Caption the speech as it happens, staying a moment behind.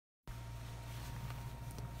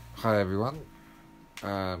Hi everyone.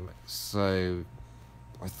 So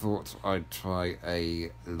I thought I'd try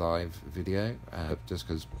a live video just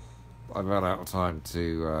because I ran out of time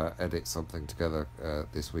to edit something together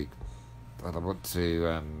this week, and I want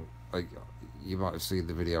to. You might have seen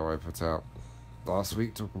the video I put out last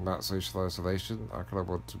week talking about social isolation. I kind of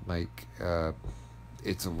want to make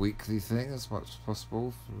it a weekly thing as much as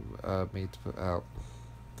possible for me to put out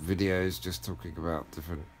videos just talking about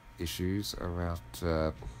different issues around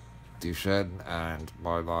Duchenne and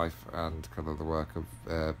my life and kind of the work of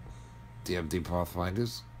DMD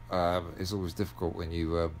Pathfinders. It's always difficult when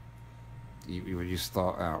when you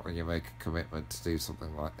start out and you make a commitment to do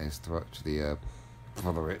something like this to actually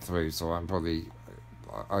follow it through. So I'm going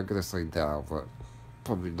to say now that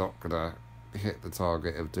probably not going to hit the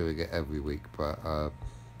target of doing it every week, but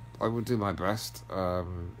I will do my best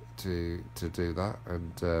to do that,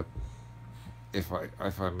 and if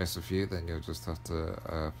I miss a few, then you'll just have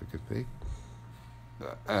to forgive me.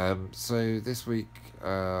 So this week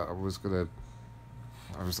I was umming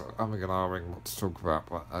and ahhing what to talk about,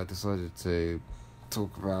 but I decided to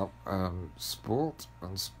talk about sport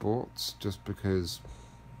and sports just because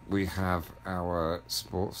we have our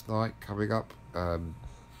sports night coming up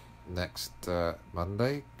next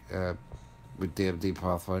Monday with DMD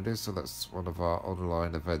Pathfinders. So that's one of our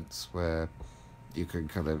online events where you can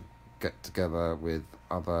kind of get together with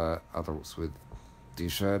other adults with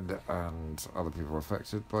Duchenne and other people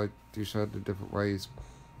affected by Duchenne in different ways,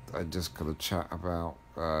 and just kind of chat about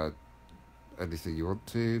anything you want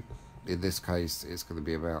to. In this case, it's going to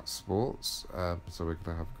be about sports, so we're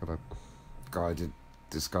going to have kind of guided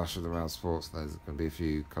discussion around sports, and there's going to be a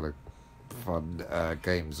few kind of fun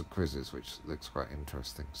games and quizzes, which looks quite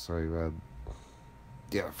interesting. So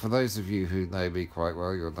yeah, for those of you who know me quite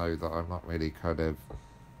well, you'll know that I'm not really kind of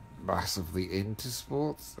massively into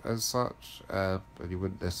sports as such, and you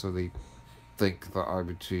wouldn't necessarily think that I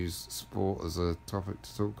would choose sport as a topic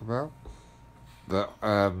to talk about. But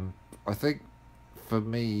I think for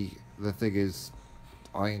me, the thing is,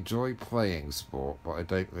 I enjoy playing sport, but I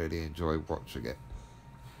don't really enjoy watching it.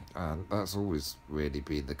 And that's always really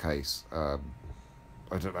been the case. I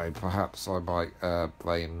don't know, perhaps I might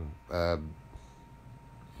blame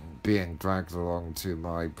being dragged along to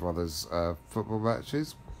my brother's football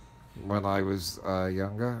matches when I was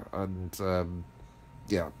younger, and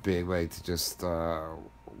being made to just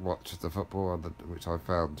watch the football, which I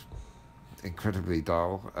found incredibly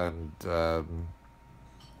dull. And no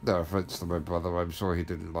offence to my brother, I'm sure he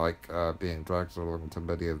didn't like being dragged along to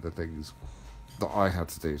many of the things that I had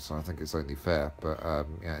to do, so I think it's only fair. But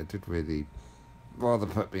it did really rather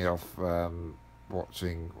put me off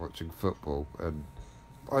watching football, and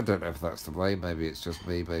I don't know if that's to blame. Maybe it's just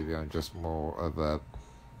me. Maybe I'm just more of a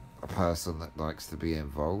person that likes to be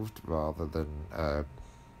involved rather than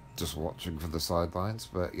just watching from the sidelines.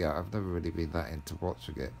 But yeah, I've never really been that into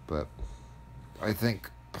watching it. But I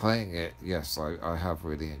think playing it, yes, I have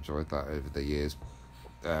really enjoyed that over the years.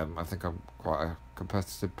 I think I'm quite a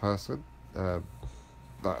competitive person.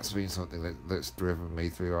 That's been something that's driven me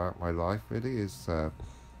throughout my life, really, is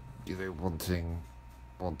wanting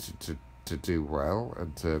to do well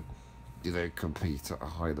and to compete at a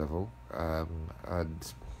high level,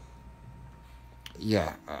 and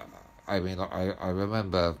I mean, I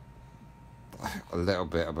remember a little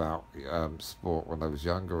bit about sport when I was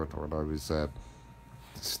younger and when I was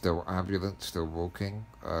still ambulant, still walking.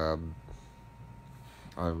 I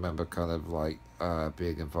remember kind of like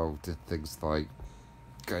being involved in things like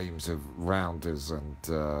games of rounders and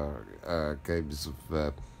games of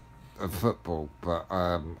football, but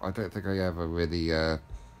I don't think I ever really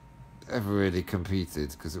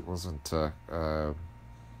competed because it wasn't a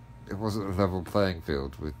level playing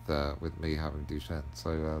field with me having Duchenne.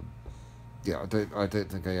 So I don't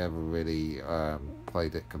think I ever really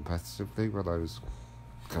played it competitively when I was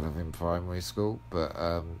kind of in primary school. But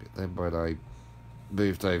then when I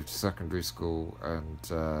moved over to secondary school and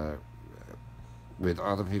with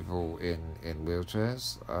other people in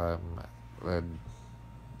wheelchairs, then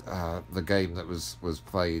the game that was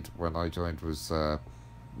played when I joined was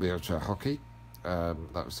wheelchair hockey.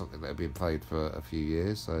 That was something that had been played for a few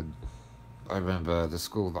years, and I remember the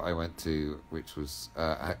school that I went to, which was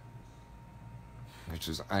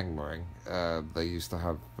Angmering. They used to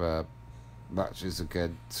have matches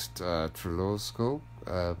against Trelaw's school.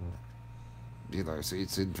 So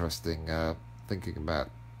it's interesting thinking about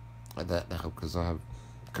that now, because I have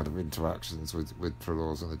kind of interactions with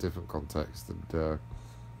Trelaw's in a different context, and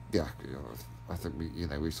I think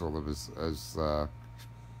we saw them as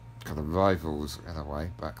kind of rivals in a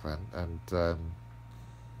way back then, and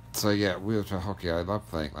So yeah, wheelchair hockey. I love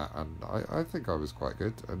playing that, and I think I was quite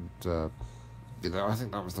good. And I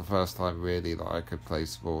think that was the first time really that I could play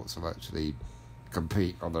sports and actually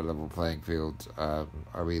compete on a level playing field. I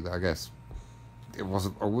mean, I guess it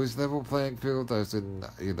wasn't always level playing field, as in,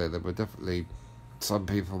 there were definitely some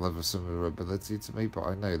people of a similar ability to me, but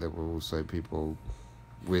I know there were also people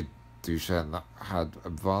with Duchenne that had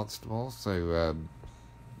advanced more, so,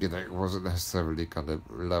 it wasn't necessarily kind of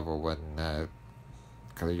level when kind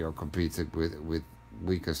of you're competing with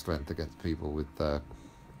weaker strength against people with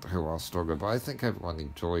who are stronger. But I think everyone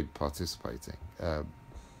enjoyed participating,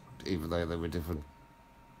 even though there were different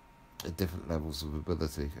levels of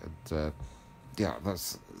ability, and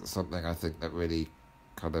that's something I think that really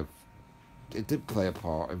kind of it did play a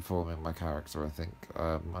part in forming my character. I think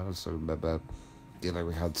I also remember,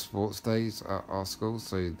 we had sports days at our school,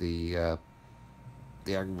 so the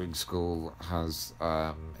Angling School has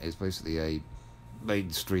it's basically a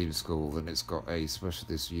mainstream school, and it's got a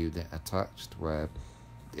specialist unit attached where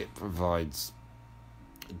it provides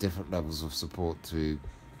different levels of support to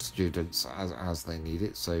students as they need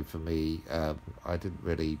it. So for me, I didn't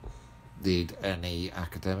really need any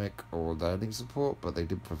academic or learning support, but they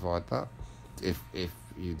did provide that if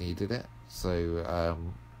you needed it. So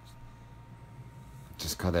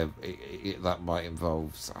just kind of that might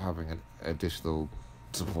involve having an additional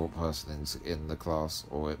support person in the class,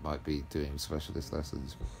 or it might be doing specialist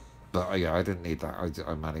lessons. But yeah, I didn't need that.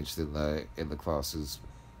 I managed in the classes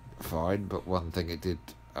fine. But one thing it did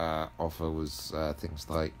offer was things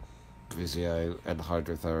like physio and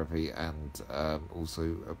hydrotherapy, and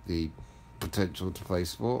also the potential to play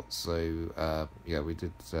sports. So we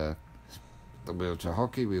did the wheelchair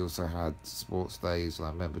hockey. We also had sports days, and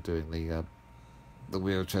I remember doing the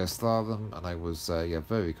wheelchair slalom, and I was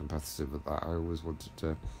very competitive at that. I always wanted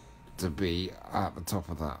to be at the top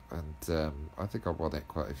of that, and I think I won it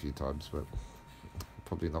quite a few times, but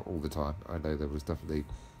probably not all the time. I know there was definitely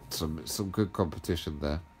some good competition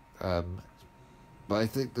there. But I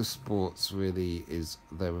think the sports really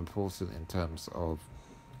they're important in terms of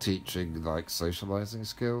teaching like socializing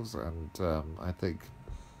skills, and I think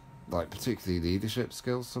like particularly leadership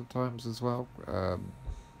skills sometimes as well.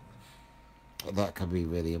 That can be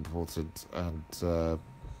really important, and I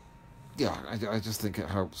just think it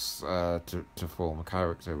helps to form a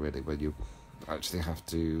character really when you actually have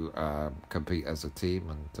to compete as a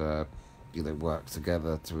team, and work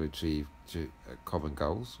together to achieve common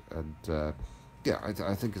goals. And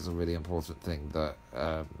I think it's a really important thing that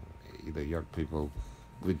young people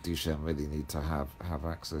with Duchenne really need to have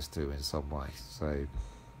access to in some way. So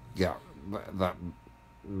that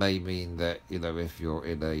may mean that if you're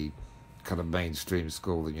in a kind of mainstream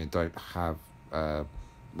school and you don't have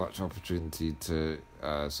much opportunity to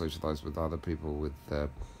socialise with other people with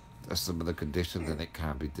a similar condition, then it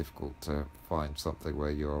can be difficult to find something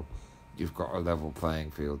where you've got a level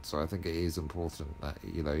playing field. So I think it is important that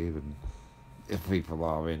even if people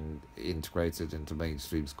are integrated into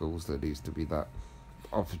mainstream schools, there needs to be that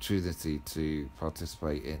opportunity to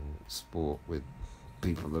participate in sport with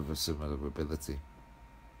people of a similar ability.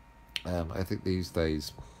 I think these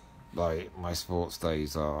days my sports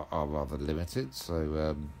days are rather limited,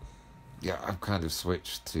 so I've kind of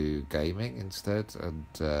switched to gaming instead, and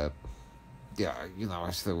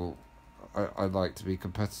I like to be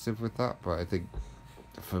competitive with that, but I think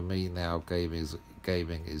for me now gaming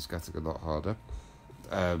is getting a lot harder.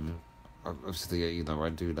 Obviously, I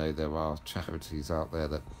do know there are charities out there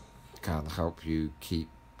that can help you keep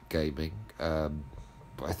gaming,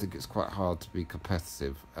 but I think it's quite hard to be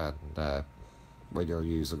competitive, and when you're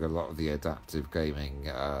using a lot of the adaptive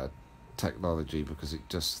gaming technology, because it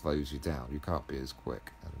just slows you down. You can't be as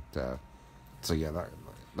quick, and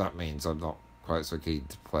that means I'm not quite so keen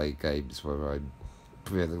to play games where I'm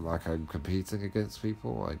feeling like I'm competing against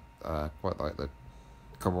people. I quite like the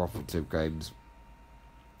cooperative games.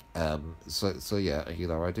 I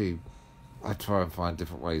try and find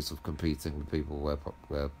different ways of competing with people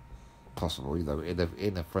where possible.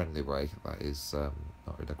 In a friendly way, that is,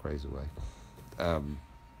 not in a crazy way.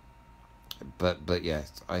 But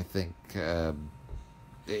yes, I think it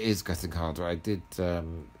is getting harder. I did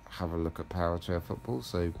have a look at powerchair football,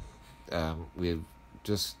 so we've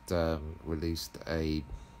just released a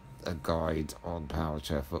guide on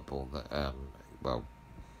powerchair football that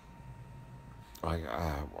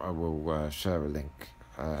I will share a link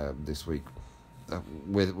this week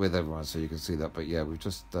with everyone so you can see that. But yeah, we've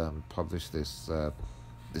just published this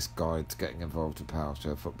guide to getting involved in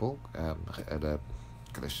powerchair football, and a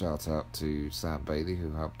shout out to Sam Bailey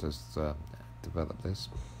who helped us develop this,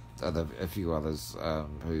 and a few others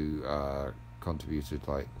who contributed,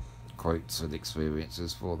 like quotes and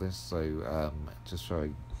experiences for this. So just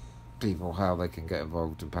showing people how they can get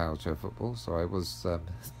involved in powerchair football. So I was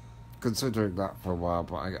considering that for a while,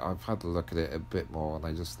 but I've had to look at it a bit more, and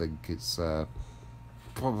I just think it's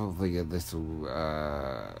probably a little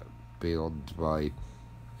beyond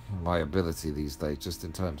my ability these days, just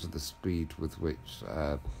in terms of the speed with which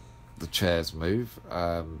the chairs move.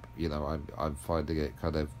 I'm finding it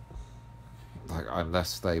kind of like I'm less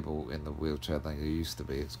stable in the wheelchair than I used to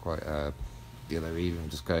be. It's quite even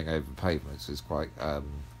just going over pavements is quite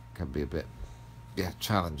can be a bit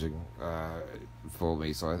challenging for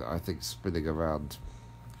me. So I think spinning around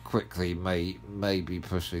quickly may be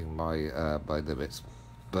pushing my my limits.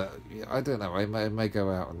 But I don't know. I may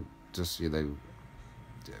go out and just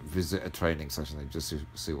visit a training session and just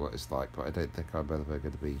see what it's like. But I don't think I'm ever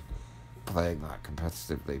going to be playing that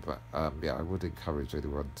competitively. But I would encourage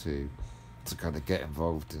anyone to kind of get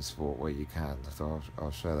involved in sport where you can. So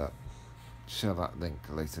I'll share that link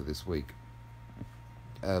later this week.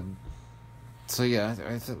 So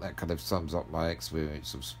I think that kind of sums up my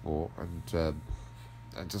experience of sport, and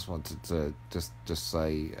I just wanted to just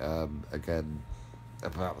say again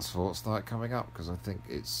about the sports night coming up, because I think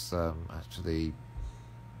it's actually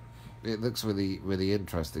it looks really really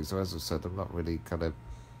interesting. So as I said, I'm not really kind of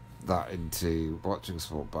that into watching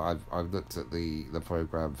sport, but I've looked at the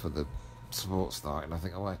program for the sports night, and I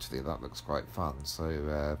think actually that looks quite fun.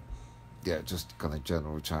 So just kind of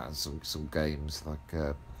general chat and some games,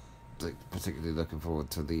 like particularly looking forward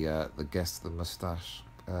to the Guess the Moustache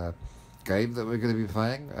game that we're going to be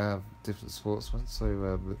playing, different sportsmen.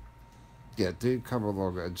 So do come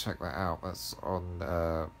along and check that out. That's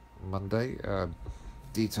on Monday.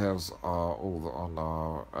 Details are all on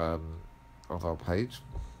our page.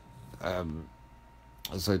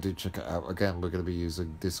 So do check it out. Again, we're going to be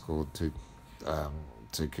using Discord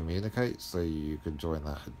to communicate, so you can join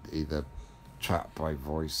that, either chat by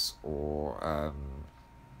voice or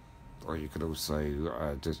you could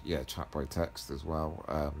also just chat by text as well.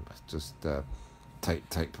 Just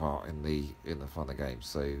take part in the fun of games.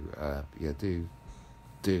 So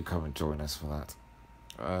do come and join us for that.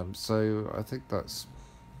 So I think that's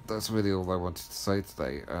really all I wanted to say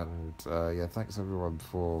today. And thanks everyone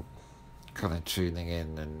for kind of tuning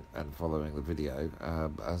in and following the video.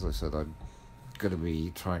 As I said, I'm going to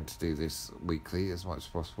be trying to do this weekly as much as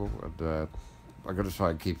possible, and I'm going to try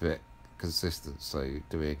and keep it consistent, so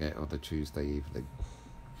doing it on a Tuesday evening.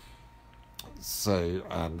 So,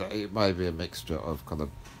 and it may be a mixture of kind of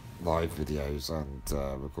live videos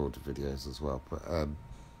and recorded videos as well. But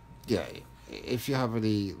if you have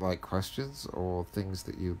any questions or things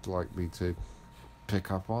that you'd like me to pick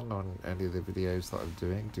up on any of the videos that I'm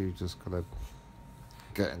doing, do just kind of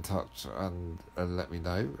get in touch and let me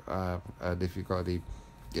know. And if you've got any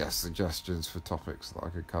suggestions for topics that I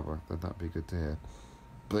could cover, then that'd be good to hear.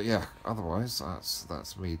 But otherwise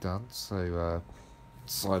that's me done. So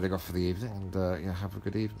signing off for the evening, and have a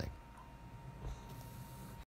good evening.